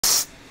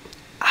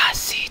I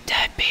see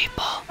dead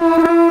people.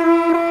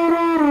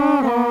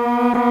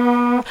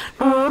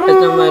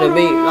 It's not gonna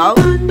be, no.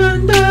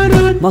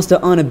 Monster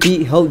on a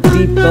beat, hold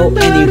deep, bro.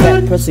 Any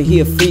rap person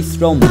here, free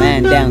throw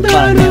man down.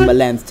 Call an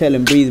ambulance, tell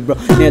him breathe, bro.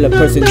 Nail a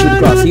person to the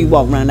cross, he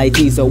walk around like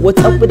he. So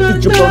what's up with the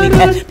jabroni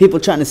ass? People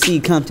trying to see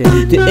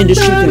Compton. The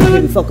industry can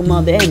hear me, fuck them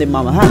all, they ended,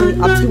 mama. How many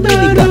options you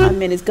really got? I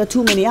mean, it's got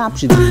too many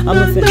options. I'm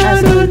a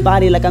finesse on his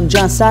body like I'm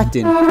John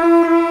Stockton.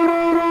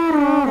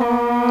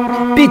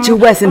 Beat your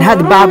West and have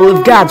the Bible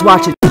of God's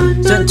watching.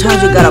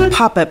 Sometimes you gotta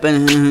pop up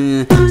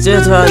and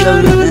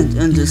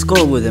to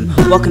score with him.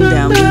 Walking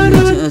down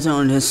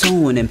on his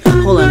song with him.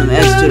 Pulling him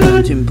extra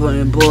to pull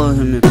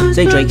him.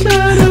 Say Drake,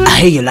 I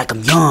hear you like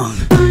I'm young.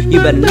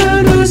 You better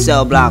not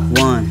sell block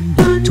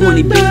 1.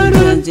 20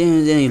 billion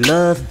in your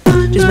love.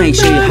 Just make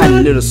sure you hide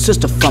a little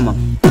sister from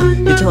him.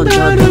 You told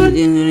Dog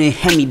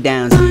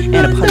hand-me-downs and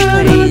a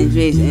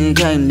party and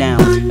cutting down.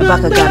 If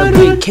I got a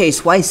big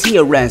case, why is he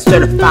around?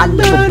 Certified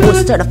little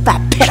boys,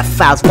 certified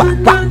pedophiles. Wah.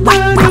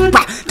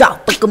 Dog,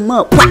 fuck him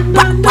up. Wah.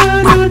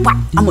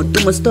 I'ma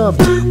do my stuff.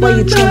 Why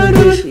you trying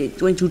this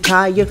shit? You ain't too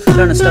tired?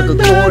 Learn to stuck a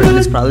chord and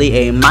it's probably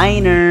A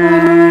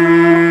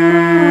minor.